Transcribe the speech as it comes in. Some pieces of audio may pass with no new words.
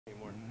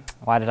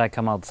Why did I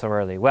come out so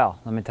early? Well,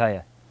 let me tell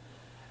you.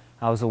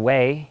 I was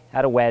away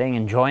at a wedding,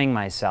 enjoying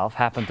myself.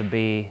 Happened to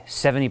be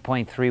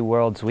 70.3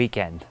 Worlds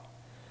weekend.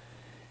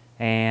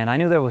 And I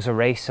knew there was a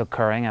race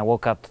occurring. I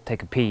woke up to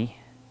take a pee.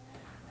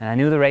 And I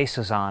knew the race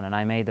was on. And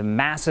I made the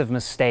massive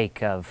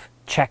mistake of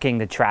checking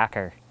the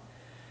tracker.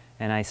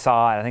 And I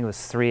saw, I think it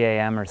was 3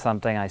 a.m. or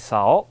something, I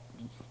saw, oh,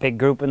 big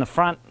group in the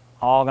front,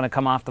 all going to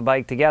come off the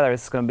bike together.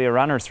 It's going to be a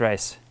runner's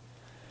race.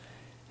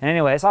 And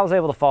anyways, I was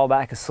able to fall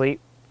back asleep.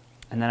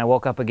 And then I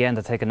woke up again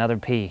to take another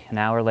pee an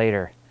hour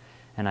later.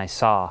 And I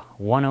saw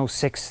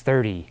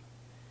 106.30.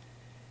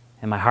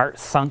 And my heart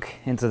sunk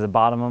into the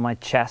bottom of my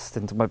chest,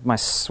 into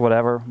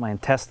my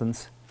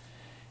intestines.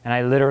 And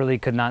I literally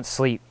could not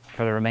sleep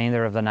for the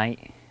remainder of the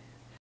night.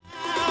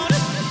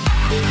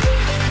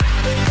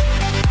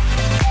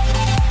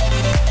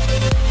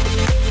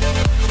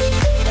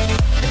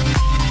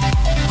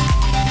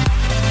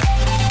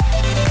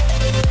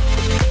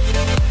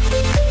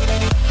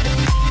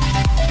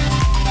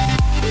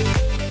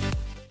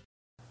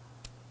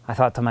 I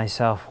thought to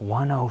myself,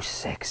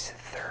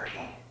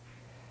 106.30.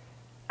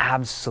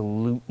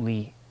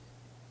 Absolutely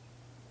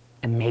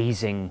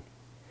amazing.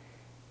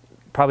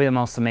 Probably the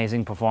most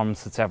amazing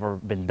performance that's ever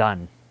been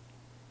done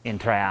in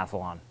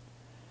triathlon.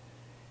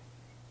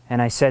 And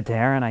I said to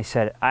Aaron, I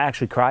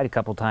actually cried a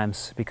couple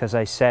times because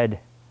I said,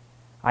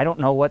 I don't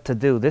know what to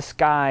do. This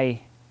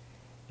guy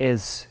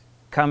is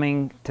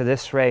coming to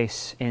this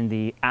race in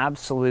the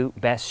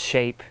absolute best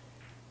shape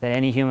that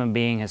any human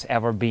being has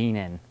ever been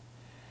in.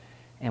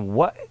 And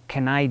what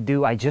can I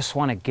do? I just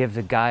want to give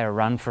the guy a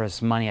run for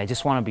his money. I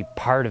just want to be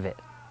part of it.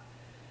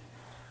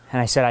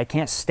 And I said, I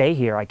can't stay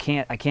here. I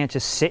can't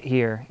just sit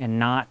here and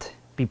not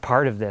be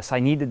part of this. I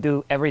need to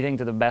do everything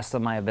to the best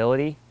of my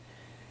ability.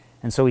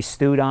 And so we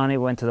stewed on it,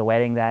 went to the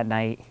wedding that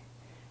night.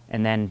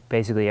 And then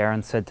basically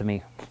Aaron said to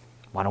me,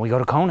 why don't we go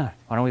to Kona?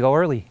 Why don't we go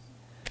early?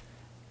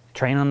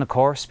 Train on the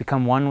course,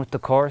 become one with the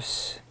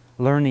course,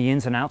 learn the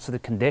ins and outs of the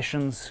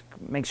conditions,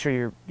 make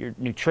sure your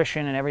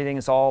nutrition and everything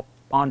is all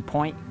on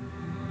point.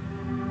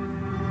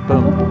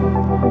 Boom.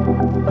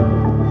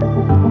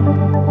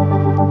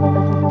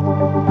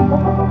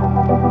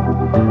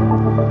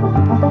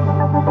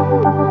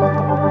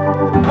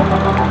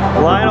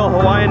 Lionel,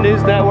 Hawaiian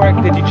News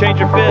Network, did you change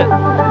your fit?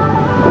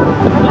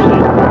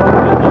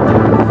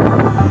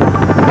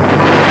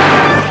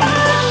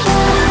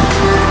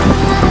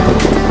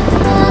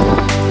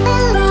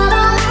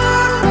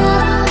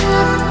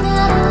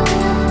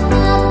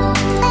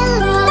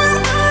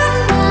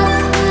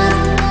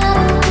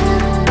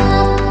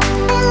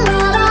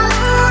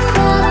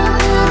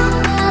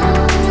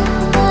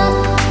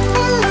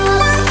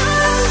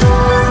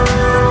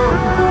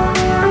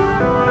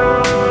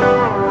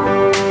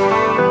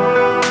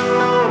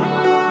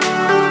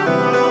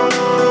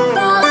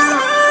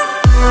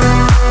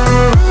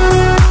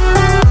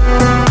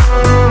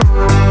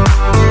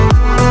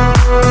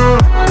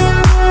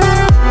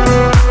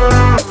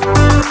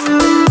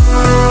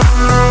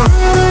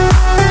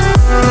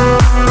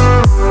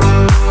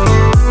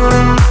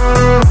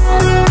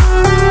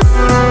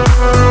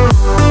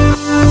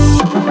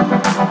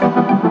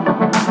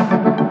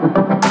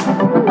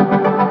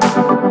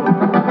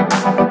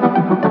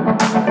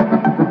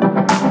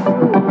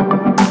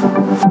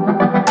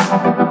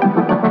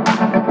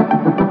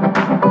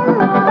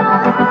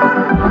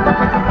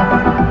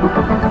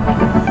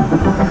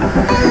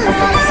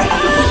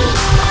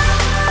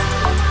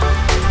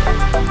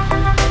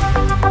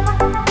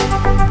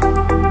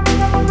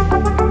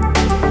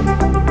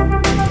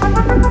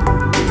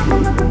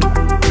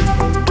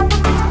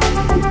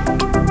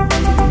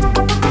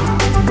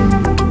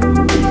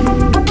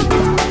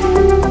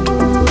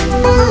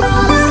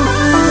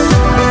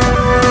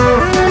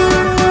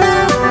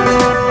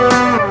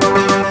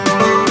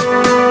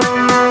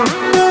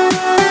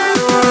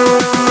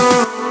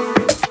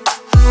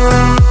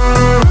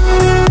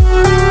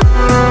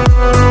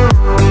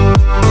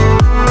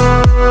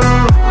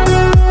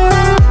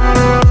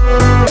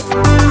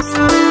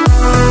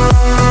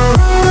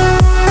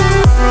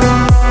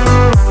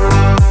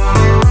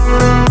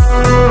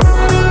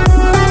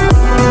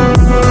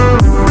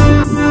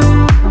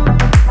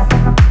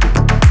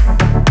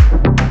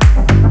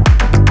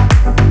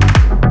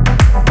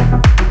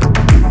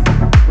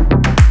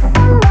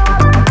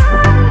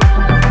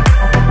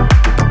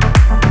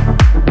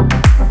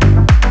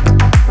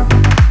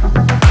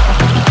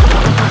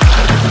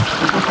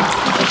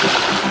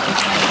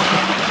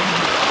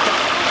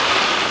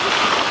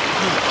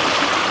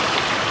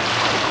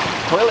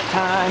 Toilet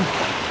time.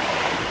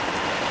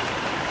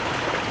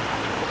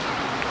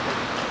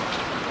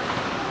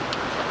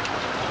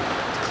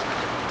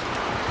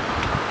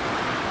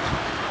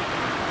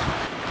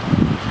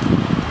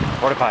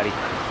 Porta potty.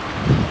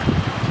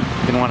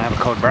 Didn't want to have a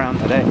code brown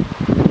today.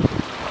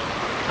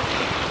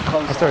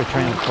 I started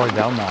training with Corey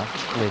Belmont,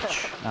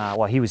 which,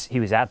 well, he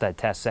was at that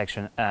test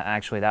section.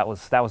 Actually, that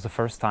was the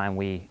first time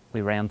we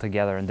ran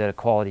together and did a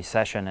quality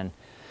session. And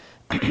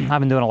I've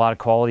been doing a lot of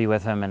quality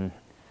with him, and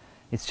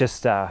it's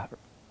just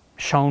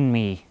shown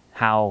me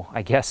how,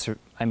 I guess,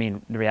 I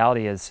mean, the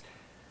reality is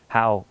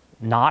how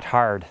not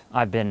hard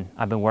I've been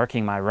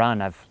working my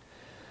run.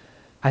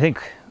 I think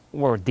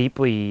we're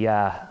deeply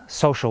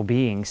social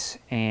beings,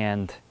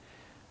 and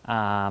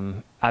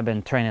I've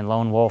been training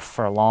lone wolf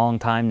for a long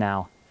time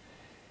now.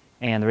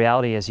 And the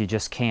reality is you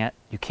can't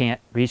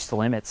reach the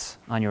limits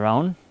on your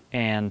own,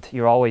 and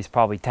you're always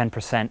probably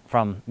 10%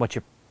 from what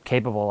you're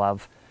capable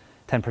of,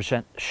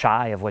 10%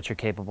 shy of what you're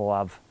capable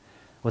of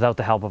without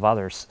the help of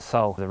others.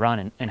 So the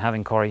run, and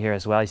having Corey here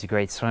as well, he's a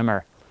great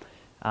swimmer.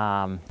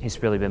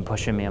 He's really been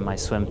pushing me on my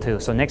swim too.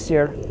 So next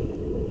year,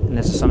 and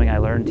this is something I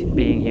learned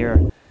being here,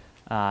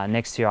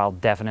 next year I'll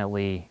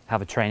definitely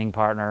have a training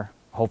partner,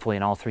 hopefully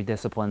in all 3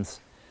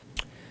 disciplines.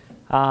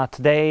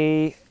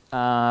 Today,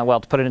 well,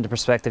 to put it into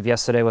perspective,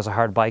 yesterday was a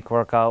hard bike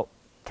workout,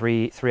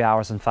 3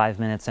 hours and 5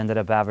 minutes, ended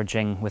up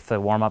averaging with the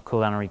warm-up, cool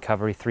down and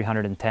recovery,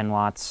 310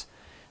 watts.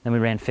 Then we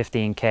ran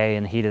 15K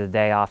in the heat of the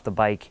day off the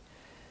bike.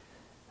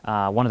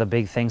 One of the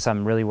big things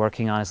I'm really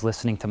working on is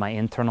listening to my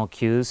internal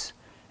cues.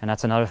 And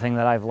that's another thing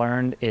that I've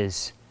learned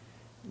is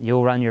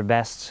you'll run your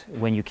best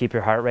when you keep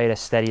your heart rate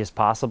as steady as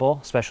possible,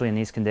 especially in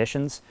these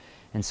conditions.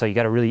 And so you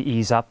got to really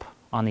ease up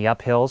on the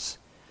uphills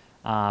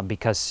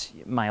because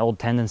my old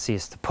tendency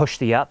is to push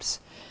the ups.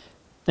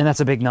 And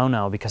that's a big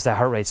no-no because that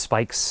heart rate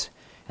spikes.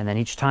 And then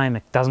each time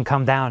it doesn't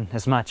come down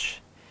as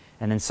much.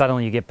 And then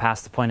suddenly you get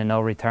past the point of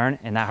no return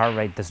and that heart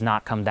rate does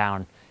not come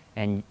down.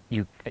 And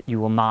you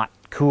will not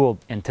cool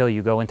until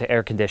you go into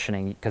air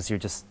conditioning because you're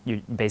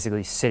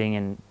basically sitting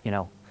in, you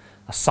know,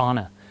 a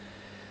sauna.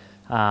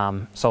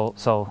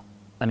 So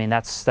I mean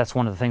that's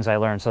one of the things I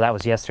learned. So that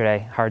was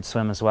yesterday, hard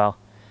swim as well.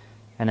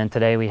 And then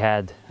today we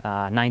had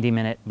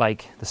 90-minute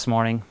bike this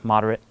morning,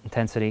 moderate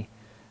intensity,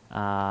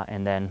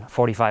 and then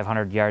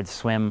 4,500 yard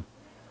swim.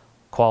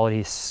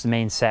 Quality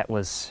main set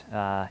was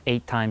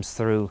 8 times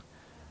through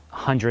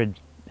 100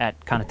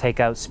 at kind of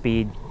takeout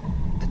speed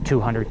to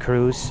 200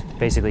 cruise,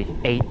 basically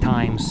 8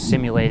 times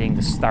simulating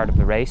the start of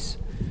the race.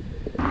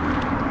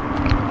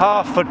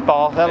 Oh,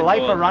 football. The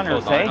life of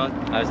runners, eh?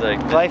 I was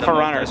like, life of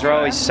runners. They're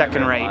always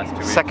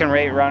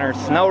second-rate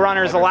runners. No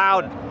runners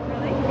allowed.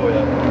 Oh,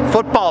 yeah.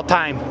 Football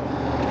time.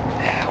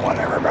 Yeah,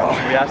 whatever, bro.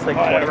 We asked like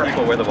 20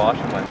 people where the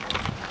washroom went.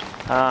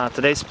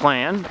 Today's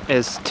plan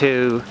is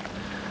to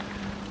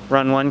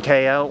run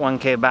 1K out,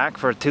 1K back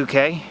for a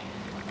 2K.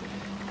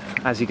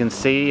 As you can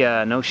see,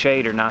 no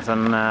shade or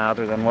nothing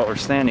other than what we're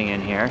standing in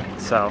here.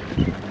 So,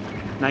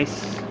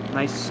 nice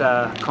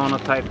Kona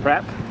type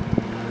prep.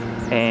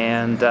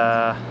 And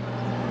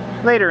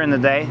later in the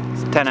day,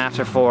 it's 10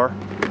 after 4,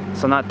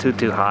 so not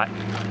too hot.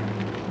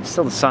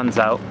 Still the sun's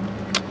out.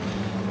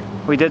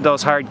 We did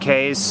those hard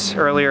Ks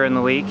earlier in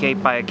the week,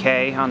 8 by a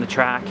K on the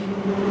track.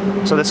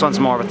 So this one's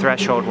more of a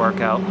threshold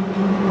workout.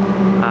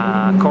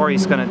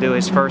 Corey's going to do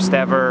his first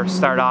ever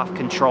start off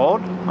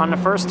controlled on the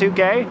first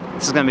 2K.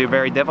 This is going to be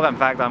very difficult. In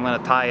fact, I'm going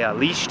to tie a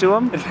leash to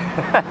him.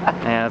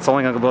 And it's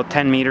only going to go about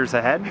 10 meters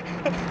ahead.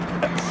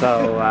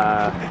 So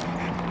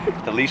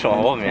the leash will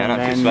hold me, I'm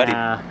not too sweaty.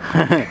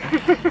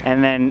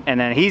 and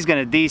then he's going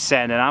to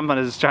descend and I'm going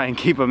to just try and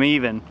keep him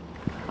even.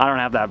 I don't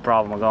have that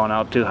problem of going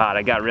out too hot.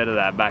 I got rid of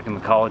that back in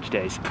the college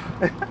days.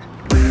 Good? 3,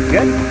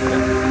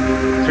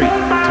 2,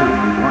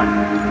 1.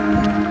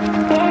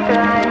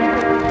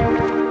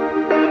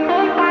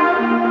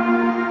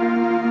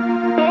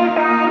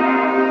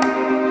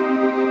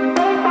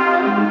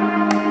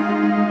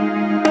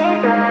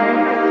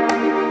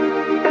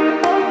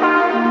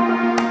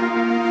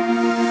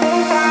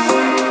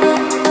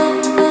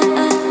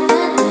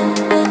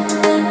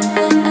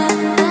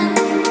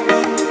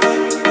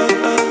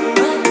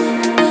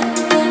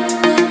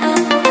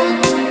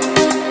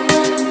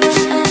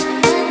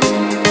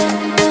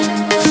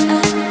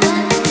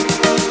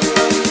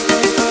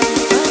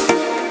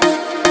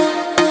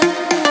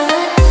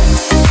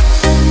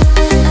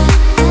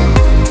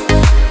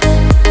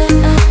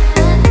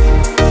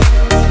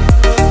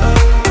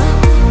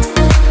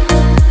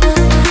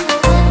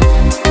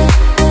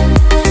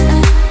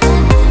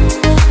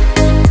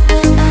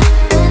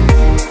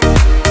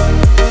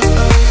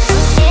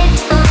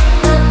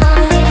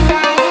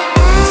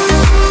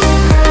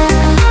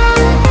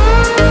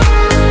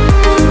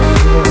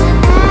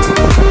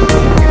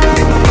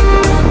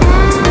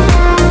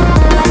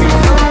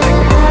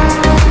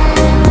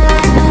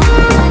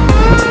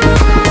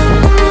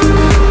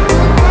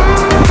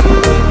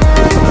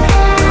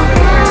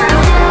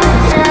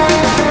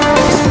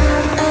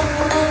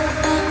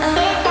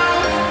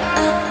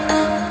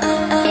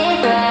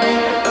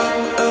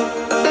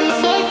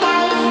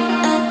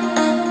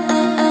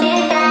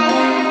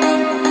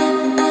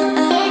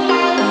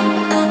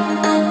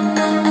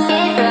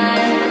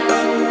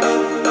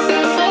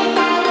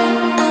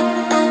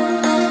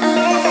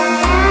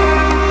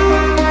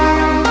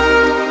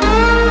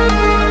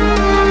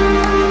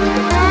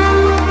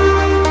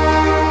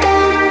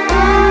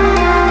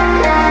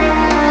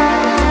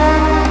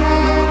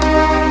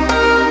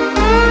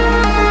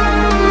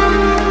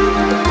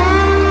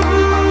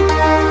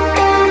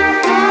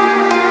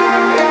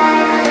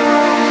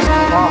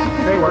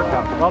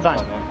 Well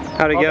done.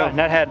 How'd it go?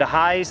 That had the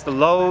highs, the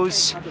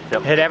lows,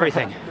 hit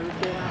everything.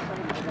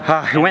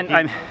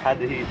 Had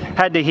the heat.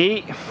 Had the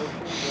heat.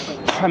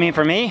 I mean,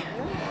 for me,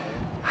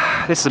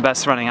 this is the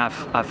best running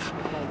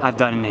I've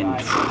done in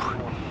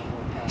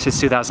since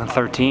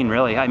 2013,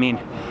 really. I mean,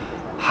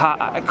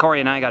 Corey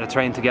and I got to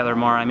train together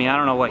more. I mean, I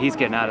don't know what he's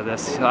getting out of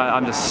this.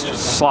 I'm just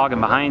slogging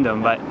behind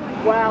him, but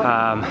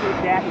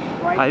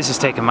this is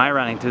taking my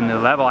running to a new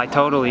level. I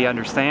totally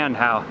understand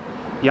how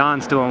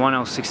Jan's doing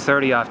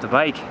 106.30 off the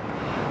bike.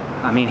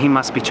 I mean, he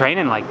must be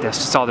training like this.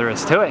 That's all there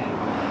is to it.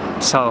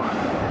 So,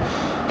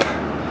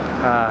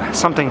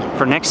 something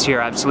for next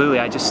year, absolutely.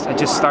 We just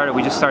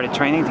started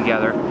training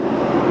together.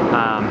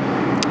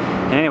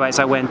 And anyways,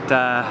 I went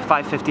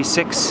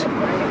 5:56,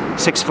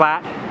 6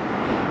 flat,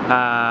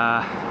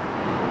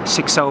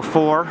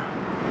 6:04,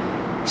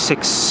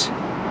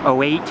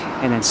 6:08,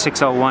 and then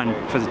 6:01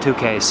 for the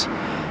 2Ks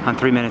on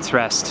 3 minutes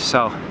rest.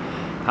 So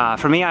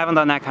for me, I haven't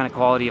done that kind of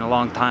quality in a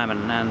long time,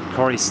 and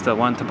Corey's the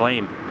one to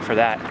blame for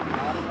that.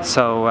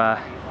 So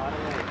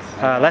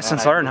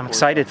lessons learned. I'm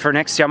excited for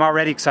next year. I'm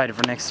already excited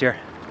for next year.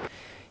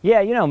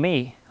 Yeah, you know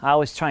me. I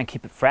always try and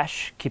keep it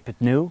fresh, keep it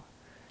new.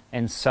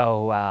 And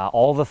so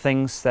all the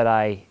things that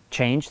I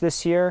changed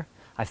this year,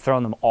 I've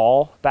thrown them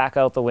all back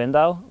out the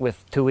window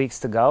with 2 weeks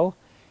to go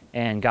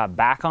and got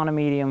back on a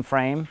medium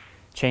frame,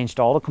 changed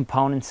all the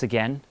components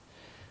again.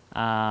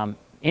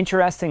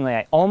 Interestingly,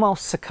 I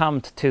almost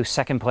succumbed to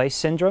second place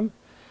syndrome.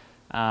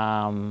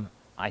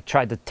 I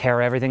tried to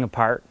tear everything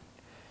apart.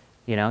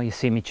 You know, you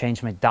see me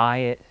change my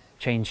diet,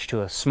 change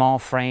to a small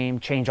frame,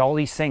 change all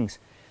these things.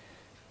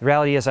 The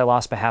reality is I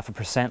lost by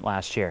 0.5%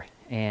 last year.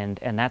 And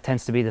that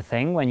tends to be the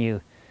thing when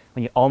you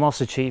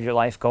almost achieve your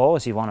life goal,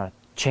 is you want to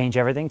change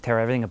everything, tear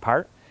everything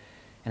apart.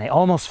 And I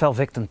almost fell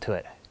victim to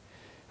it.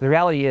 The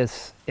reality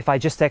is, if I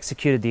just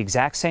executed the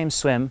exact same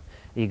swim,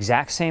 the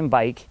exact same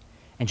bike,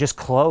 and just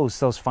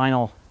closed those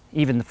final,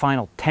 even the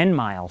final 10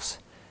 miles,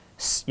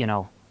 you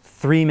know,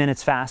 3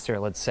 minutes faster,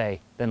 let's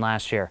say, than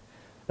last year,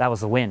 that was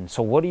the win.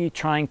 So what are you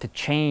trying to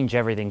change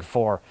everything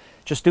for?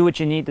 Just do what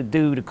you need to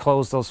do to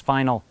close those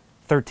final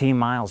 13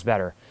 miles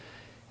better.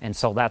 And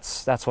so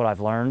that's what I've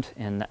learned,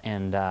 and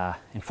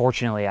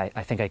fortunately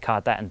I think I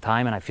caught that in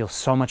time, and I feel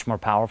so much more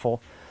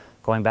powerful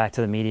going back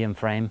to the medium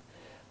frame,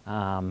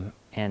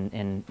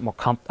 and more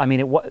I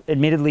mean,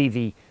 admittedly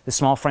the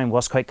small frame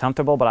was quite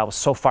comfortable, but I was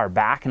so far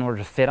back in order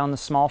to fit on the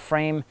small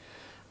frame,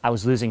 I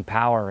was losing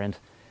power. And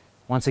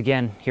once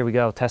again, here we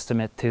go,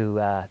 testament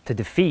to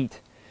defeat.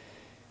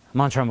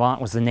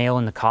 Mont-Tremblant was the nail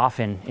in the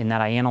coffin, in that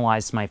I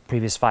analyzed my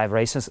previous 5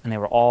 races, and they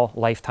were all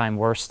lifetime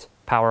worst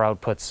power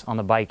outputs on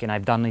the bike, and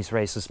I've done these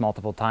races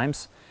multiple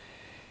times.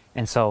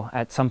 And so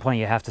at some point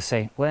you have to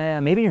say,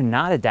 well, maybe you're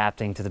not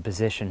adapting to the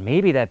position.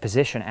 Maybe that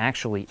position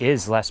actually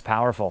is less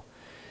powerful.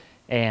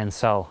 And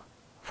so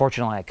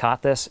fortunately I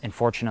caught this, and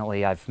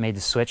fortunately I've made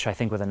the switch, I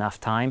think, with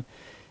enough time.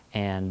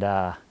 And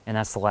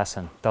that's the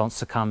lesson. Don't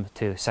succumb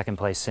to second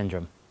place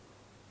syndrome.